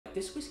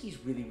This whiskey's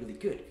really, really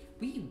good.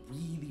 We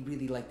really,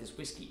 really like this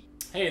whiskey.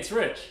 Hey, it's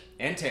Rich.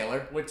 And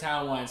Taylor. With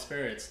Town Wine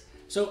Spirits.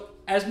 So,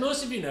 as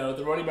most of you know,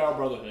 the Rhody Barrel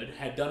Brotherhood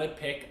had done a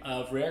pick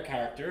of rare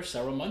character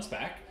several months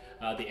back,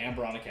 the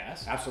Amberonic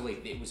cask.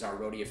 Absolutely. It was our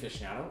Rhody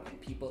aficionado,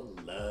 and people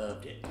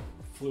loved it.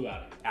 Flew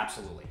out of it.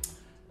 Absolutely.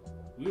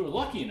 We were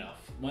lucky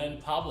enough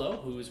when Pablo,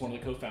 who is one of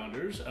the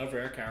co-founders of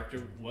Rare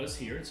Character, was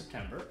here in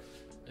September,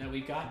 that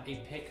we got a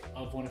pick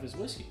of one of his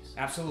whiskeys.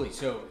 Absolutely.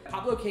 So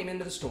Pablo came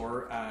into the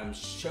store,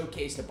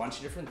 showcased a bunch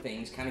of different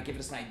things, kind of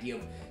giving us an idea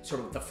of sort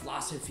of the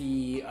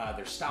philosophy,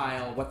 their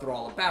style, what they're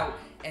all about.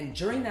 And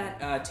during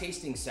that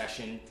tasting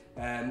session,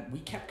 we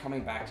kept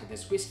coming back to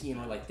this whiskey,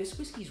 and we're like, this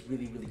whiskey's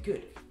really, really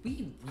good.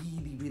 We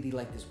really, really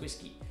like this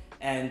whiskey.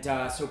 And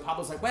so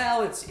Pablo's like,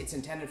 well, it's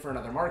intended for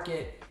another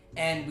market.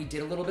 And we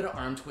did a little bit of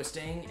arm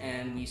twisting,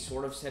 and we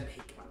sort of said,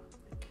 hey, come on,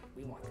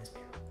 we want this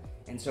barrel.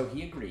 And so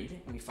he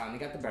agreed, and we finally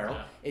got the barrel.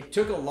 Yeah. It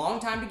took a long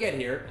time to get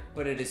here,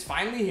 but it is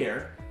finally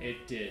here.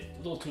 It did. A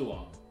little too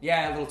long.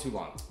 Yeah, a little too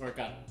long. Or it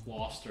got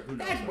lost, or who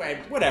knows.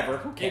 Whatever,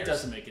 who cares? It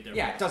doesn't make a difference.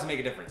 Yeah, it doesn't make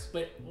a difference.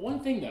 But one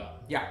thing though.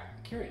 Yeah.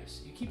 I'm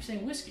curious. You keep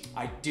saying whiskey.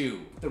 I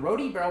do. The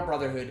Rhody Barrel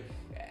Brotherhood,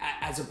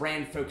 as a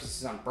brand,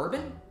 focuses on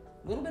bourbon,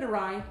 a little bit of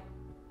rye,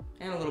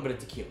 and a little bit of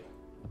tequila.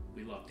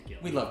 We love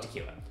tequila. We love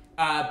tequila.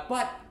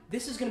 But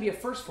this is going to be a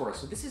first for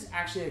us. So this is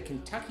actually a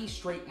Kentucky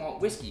Straight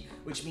Malt Whiskey,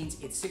 which means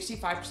it's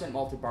 65%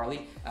 malted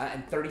barley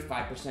and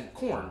 35%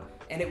 corn.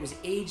 And it was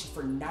aged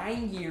for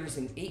 9 years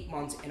and 8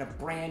 months in a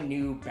brand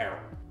new barrel,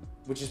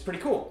 which is pretty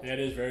cool. That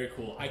is very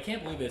cool. I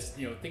can't believe this.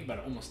 You know, think about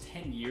it, almost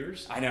 10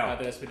 years. I know.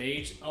 That it's been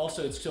aged.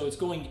 Also, it's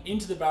going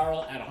into the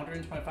barrel at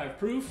 125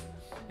 proof,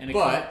 and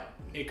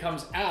it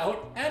comes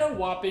out at a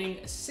whopping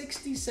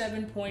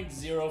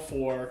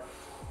 67.04.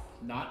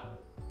 Not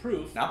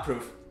proof. Not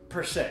proof.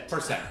 Percent.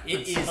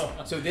 It is.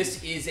 So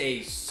this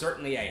is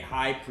certainly a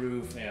high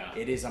proof. Yeah.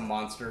 It is a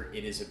monster.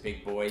 It is a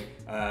big boy.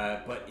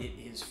 But it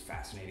is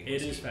fascinating.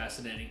 It is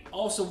fascinating.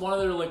 Also, one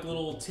other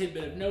little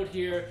tidbit of note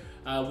here.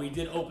 We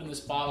did open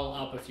this bottle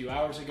up a few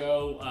hours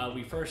ago.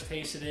 We first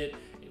tasted it.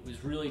 It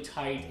was really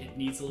tight. It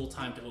needs a little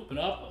time to open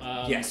up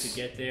yes. to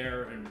get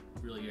there and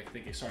really, I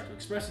think, it start to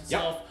express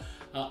itself. Yep.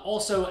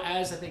 Also,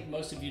 as I think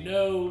most of you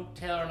know,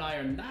 Taylor and I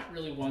are not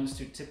really ones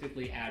to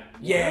typically add water.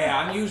 Yeah,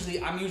 I'm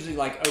usually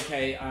like,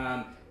 okay,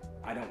 I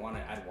don't want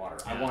to add water.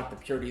 Yeah. I want the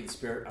purity of the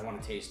spirit. I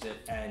want to taste it.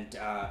 And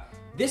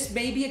this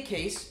may be a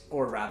case,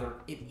 or rather,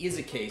 it is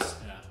a case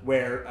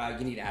where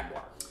you need to add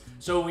water.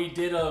 So we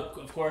did,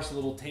 of course, a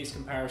little taste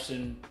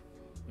comparison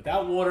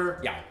without water.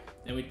 Yeah.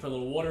 And we put a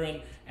little water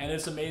in, and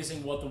it's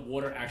amazing what the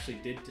water actually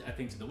did, I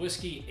think, to the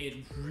whiskey.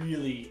 It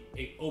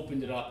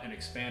opened it up and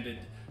expanded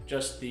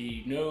just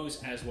the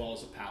nose as well as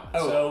the palate.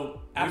 Oh,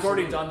 so absolutely. We've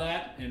already done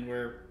that, and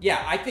we're...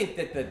 Yeah, I think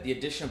that the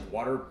addition of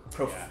water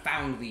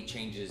profoundly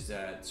changes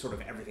sort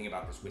of everything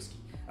about this whiskey.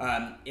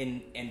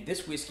 And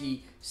this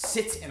whiskey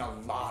sits in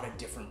a lot of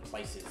different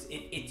places.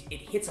 It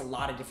hits a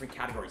lot of different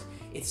categories.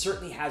 It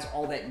certainly has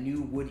all that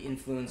new wood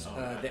influence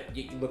that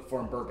you look for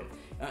in bourbon.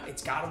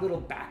 It's got a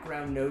little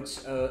background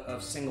notes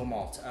of single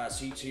malt,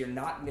 so you're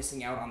not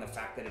missing out on the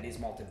fact that it is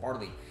malted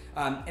barley.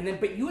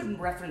 But you had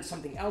referenced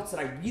something else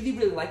that I really,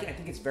 really like, and I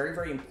think it's very,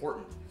 very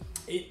important.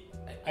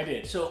 I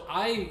did. So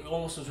I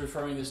almost was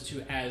referring this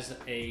to as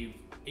a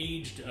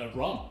aged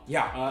rum.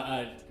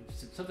 Yeah.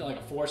 Something like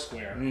a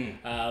Foursquare.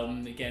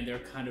 Again, they're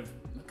kind of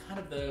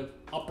the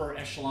upper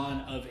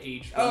echelon of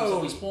aged rums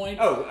at this point.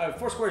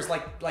 Foursquare is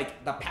like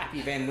the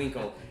Pappy Van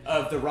Winkle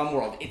of the rum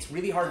world. It's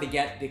really hard to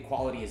get. The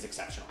quality is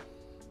exceptional.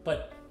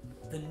 But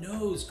the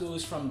nose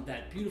goes from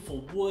that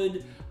beautiful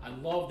wood. I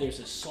love. There's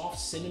a soft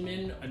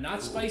cinnamon,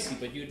 not spicy,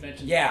 but you had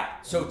mentioned.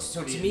 Yeah. So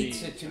to me,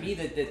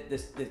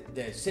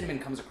 the cinnamon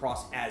comes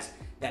across as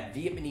that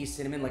Vietnamese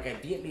cinnamon, like a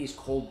Vietnamese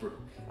cold brew.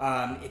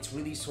 It's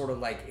really sort of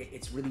like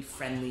it's really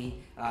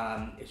friendly.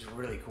 It's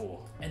really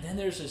cool. And then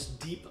there's this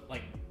deep,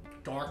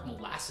 dark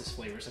molasses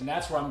flavors, and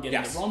that's where I'm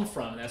getting the rum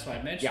from. That's why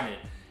I mentioned it.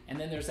 And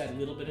then there's that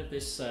little bit of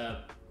this. I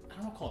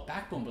don't want to call it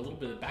backbone, but a little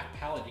bit of the back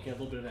palate. You get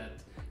a little bit of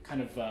that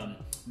kind of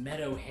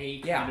meadow hay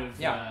kind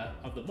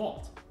of the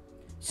malt.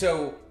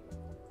 So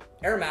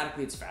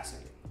aromatically, it's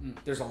fascinating.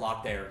 There's a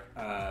lot there,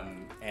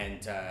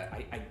 and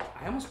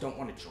I almost don't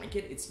want to drink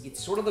it.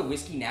 It's sort of the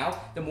whiskey now.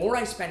 The more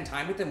I spend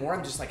time with it, the more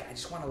I'm just like, I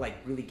just want to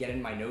really get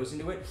in my nose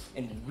into it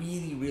and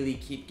really, really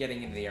keep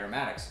getting into the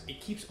aromatics.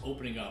 It keeps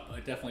opening up,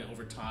 definitely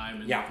over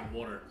time and with the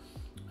water.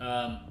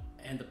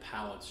 And the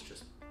palate's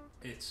just,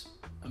 it's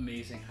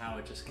amazing how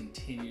it just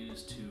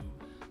continues to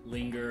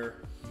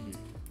linger.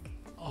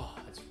 Oh,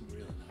 it's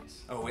really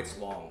nice. Oh, it's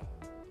long.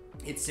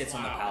 It sits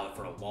on the palate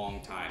for a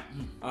long time.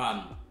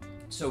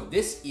 So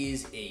this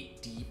is a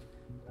deep,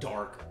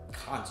 dark,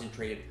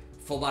 concentrated,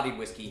 full-bodied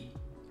whiskey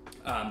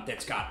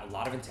that's got a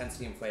lot of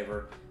intensity and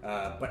flavor,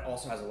 but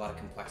also has a lot of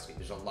complexity.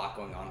 There's a lot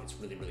going on. It's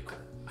really, really cool.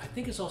 I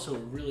think it's also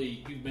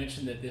really, you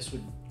mentioned that this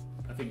would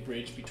I think,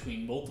 bridge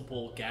between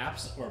multiple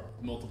gaps or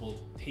multiple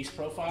taste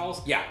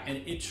profiles. Yeah. And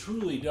it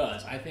truly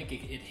does. I think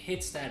it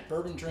hits that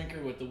bourbon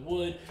drinker with the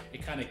wood.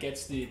 It kind of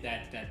gets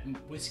that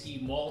whiskey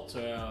malt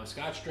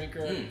Scotch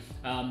drinker,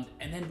 and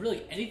then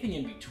really anything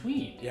in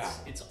between.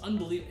 It's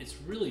unbelievable. It's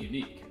really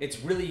unique. It's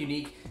really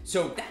unique.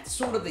 So that's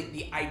sort of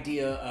the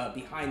idea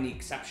behind the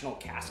Exceptional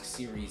Cask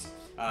series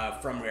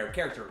from Rare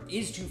Character,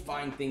 is to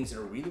find things that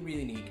are really, really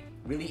unique,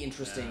 really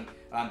interesting,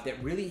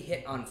 that really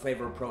hit on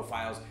flavor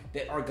profiles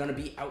that are going to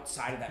be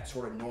outside of that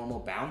sort of normal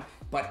bound,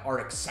 but are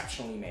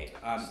exceptionally made.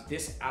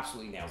 This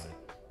absolutely nails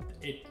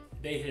it.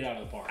 They hit it out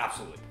of the park.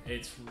 Absolutely.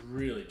 It's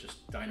really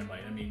just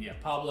dynamite. I mean,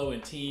 Pablo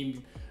and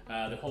team,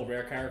 the whole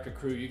Rare Character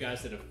crew, you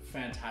guys did a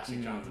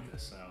fantastic job with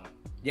this. So.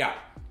 Yeah.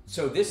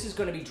 So this is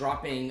going to be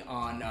dropping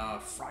on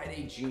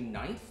Friday, June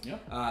 9th.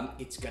 Yep.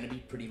 It's going to be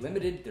pretty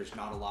limited. There's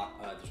not a lot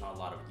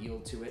of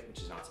yield to it,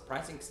 which is not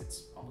surprising because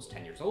it's almost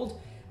 10 years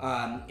old.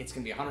 It's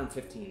going to be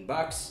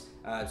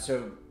 $115.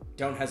 So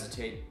don't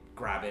hesitate,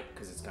 grab it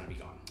because it's going to be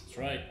gone. That's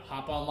right.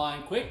 Hop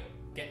online quick,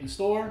 get in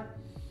store,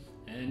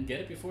 and get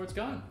it before it's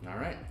gone. All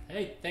right.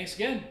 Hey, thanks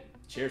again.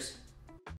 Cheers.